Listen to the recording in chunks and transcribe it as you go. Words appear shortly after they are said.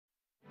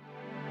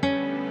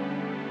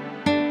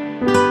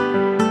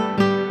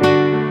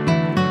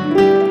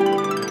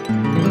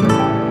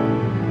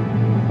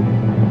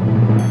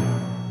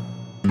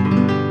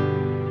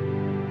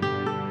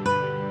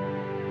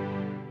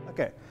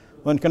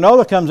When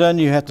canola comes in,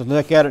 you have to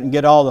look at it and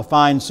get all the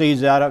fine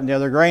seeds out of it and the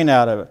other grain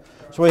out of it.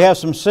 So we have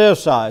some sieve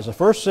size. The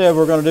first sieve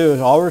we're going to do is,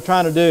 all we're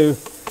trying to do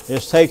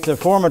is take the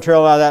foreign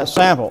material out of that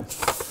sample.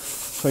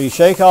 So you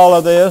shake all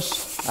of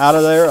this out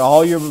of there,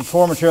 all your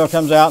foreign material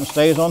comes out and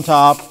stays on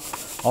top.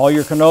 All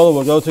your canola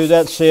will go through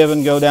that sieve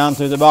and go down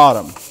through the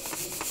bottom.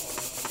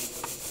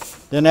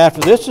 Then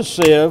after this is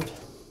sieved,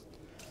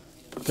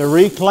 to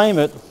reclaim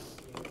it,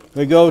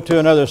 we go to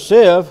another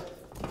sieve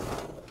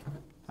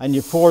and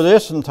you pour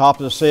this on top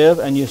of the sieve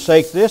and you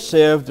shake this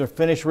sieve to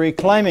finish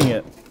reclaiming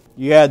it.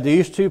 You add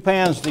these two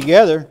pans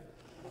together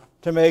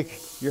to make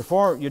your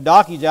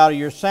dockage out of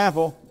your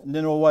sample, and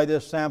then we'll weigh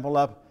this sample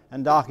up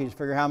and dockage,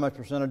 figure how much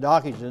percent of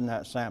dockage is in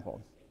that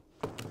sample.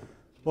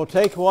 We'll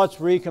take what's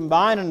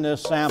recombined in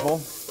this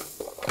sample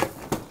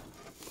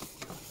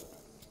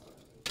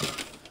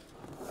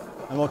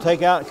and we'll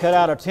cut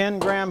out a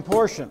 10-gram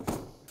portion.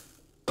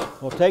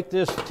 We'll take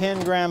this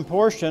 10-gram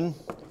portion,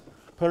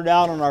 put it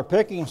out on our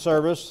picking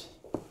service,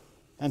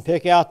 and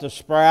pick out the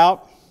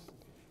sprout,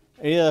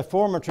 any of the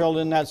foreign material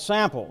in that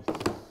sample.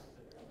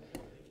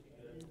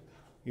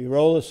 You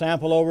roll the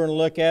sample over and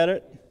look at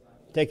it,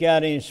 take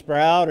out any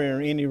sprout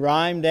or any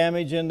rime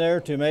damage in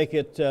there to make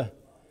it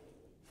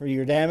for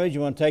your damage.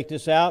 You want to take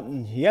this out,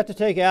 and you have to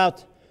take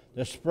out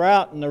the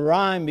sprout and the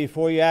rime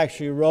before you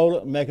actually roll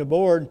it and make a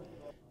board.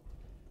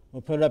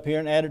 We'll put it up here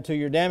and add it to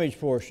your damage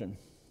portion.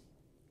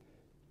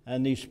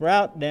 And these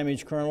sprout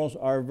damage kernels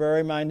are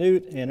very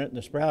minute in it.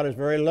 The sprout is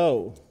very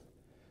low.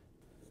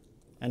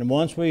 And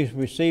once we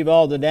receive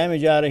all the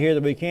damage out of here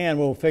that we can,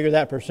 we'll figure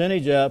that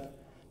percentage up,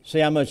 see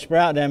how much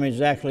sprout damage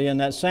is actually in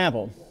that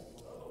sample.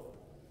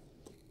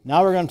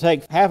 Now we're going to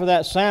take half of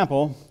that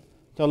sample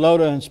to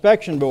load an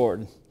inspection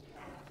board.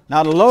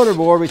 Now the loader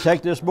board, we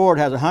take this board,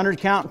 has 100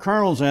 count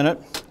kernels in it.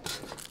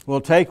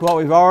 We'll take what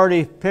we've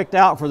already picked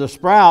out for the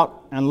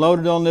sprout and load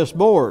it on this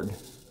board.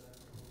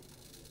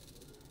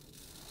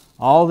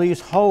 All these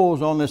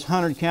holes on this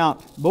 100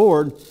 count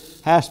board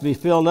has to be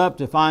filled up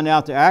to find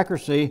out the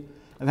accuracy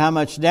of how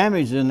much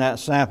damage is in that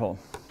sample.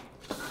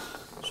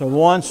 So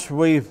once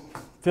we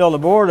fill the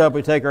board up,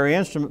 we take our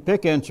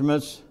pick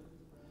instruments,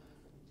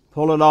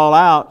 pull it all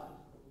out,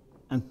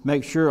 and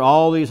make sure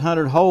all these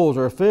 100 holes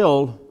are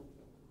filled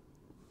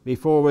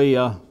before we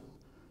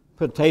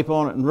put tape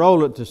on it and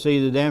roll it to see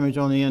the damage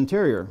on the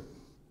interior.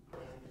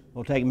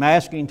 We'll take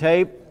masking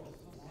tape,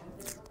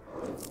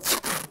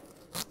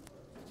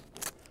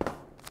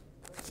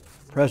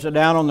 press it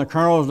down on the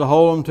kernels to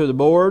hold them to the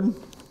board.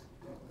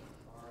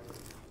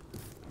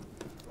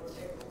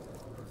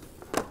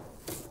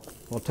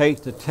 We'll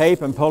take the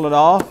tape and pull it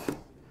off.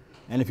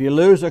 And if you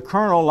lose a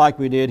kernel like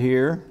we did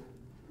here,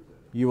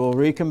 you will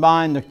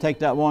recombine to take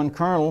that one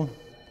kernel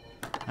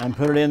and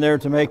put it in there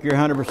to make your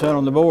 100%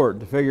 on the board,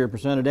 to figure your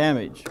percent of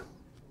damage.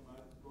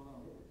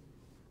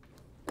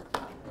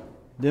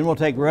 Then we'll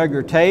take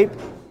regular tape,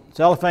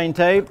 cellophane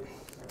tape,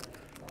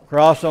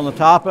 cross on the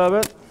top of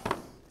it.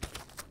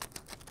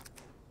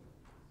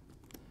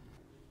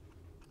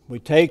 We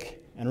take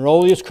and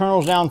roll these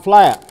kernels down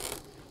flat.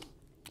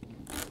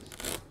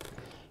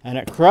 And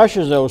it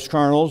crushes those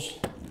kernels.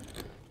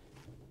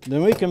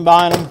 Then we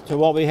combine them to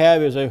what we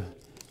have is a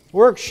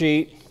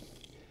worksheet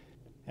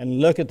and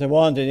look at the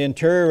ones in the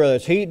interior, whether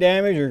it's heat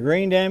damage or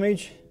green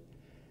damage.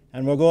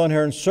 And we'll go in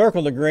here and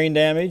circle the green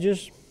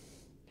damages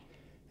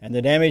and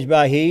the damage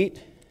by heat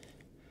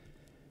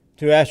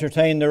to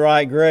ascertain the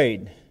right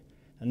grade.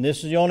 And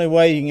this is the only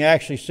way you can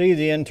actually see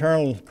the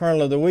internal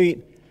kernel of the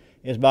wheat,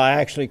 is by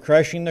actually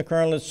crushing the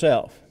kernel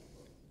itself.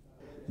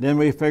 Then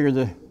we figure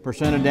the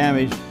percent of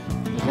damage.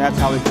 That's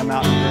how we come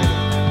out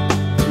together.